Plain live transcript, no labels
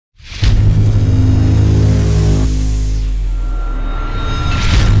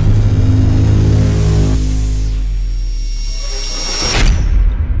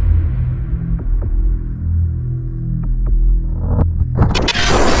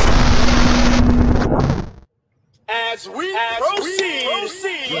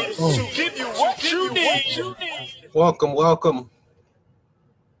Welcome, welcome,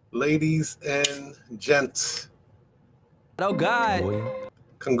 ladies and gents. Oh, God.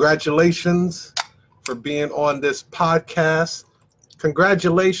 Congratulations for being on this podcast.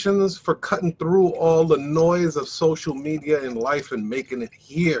 Congratulations for cutting through all the noise of social media and life and making it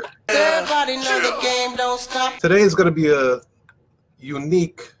here. Everybody know the game don't stop. Today is going to be a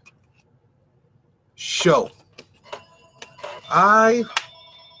unique show. I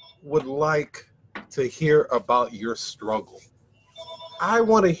would like to hear about your struggle. I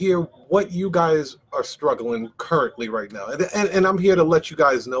want to hear what you guys are struggling currently right now. And I'm here to let you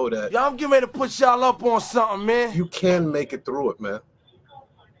guys know that Y'all, I'm getting ready to put y'all up on something, man. you can make it through it, man.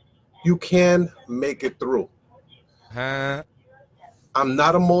 You can make it through. I'm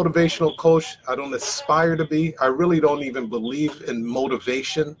not a motivational coach. I don't aspire to be. I really don't even believe in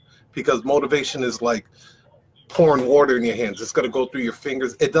motivation, because motivation is like pouring water in your hands. It's going to go through your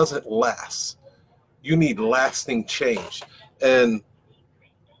fingers. It doesn't last. You need lasting change. And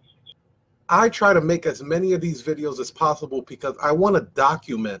I try to make as many of these videos as possible because I want to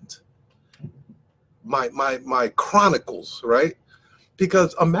document my chronicles, right?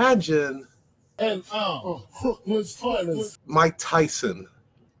 Because imagine Mike Tyson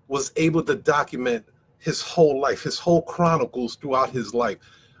was able to document his whole life, his whole chronicles throughout his life,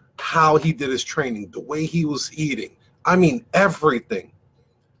 how he did his training, the way he was eating. I mean, everything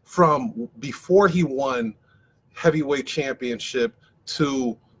from before he won heavyweight championship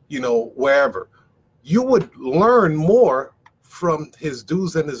to, wherever. You would learn more from his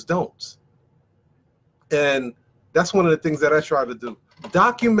do's and his don'ts. And that's one of the things that I try to do.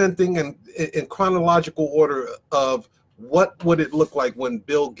 Documenting in chronological order of what would it look like when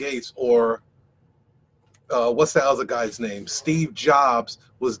Bill Gates or what's the other guy's name? Steve Jobs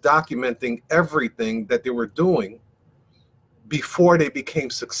was documenting everything that they were doing before they became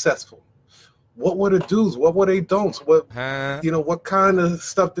successful. What were the do's? What were they don'ts? What kind of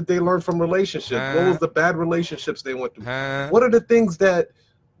stuff did they learn from relationships? What was the bad relationships they went through? What are the things that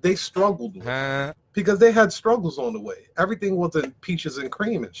they struggled with? Because they had struggles on the way. Everything wasn't peaches and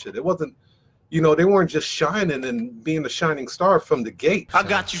cream and shit. It wasn't, they weren't just shining and being a shining star from the gate. I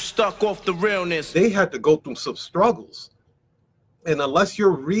got you stuck off the realness. They had to go through some struggles. And unless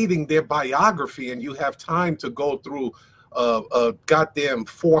you're reading their biography and you have time to go through a goddamn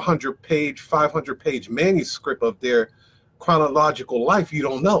 400-page, 500-page manuscript of their chronological life, you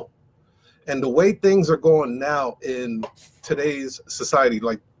don't know. And the way things are going now in today's society,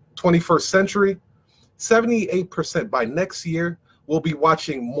 like 21st century, 78% by next year will be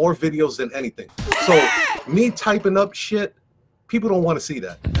watching more videos than anything. So me typing up shit, people don't want to see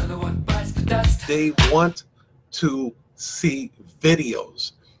that. They want to see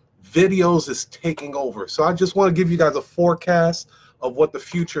videos. Videos is taking over. So I just want to give you guys a forecast of what the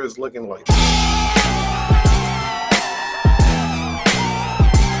future is looking like.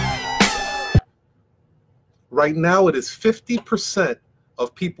 Right now, it is 50%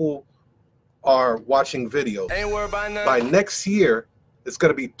 of people are watching videos. By next year, it's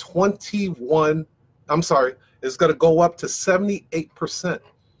going to be 21. I'm sorry, it's going to go up to 78%.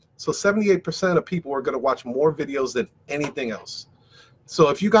 So 78% of people are going to watch more videos than anything else. So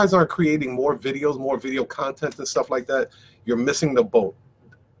if you guys aren't creating more videos, more video content and stuff like that, you're missing the boat.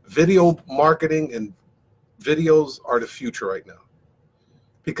 Video marketing and videos are the future right now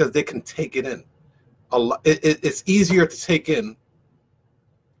because they can take it in. It's easier to take in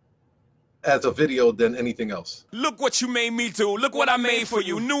as a video than anything else. Look what you made me do. Look what I made for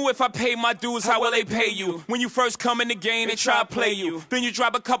you. Knew if I paid my dues, how will they pay you? When you first come in the game, they try to play you. Then you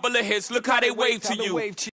drop a couple of hits. Look how they wave to you.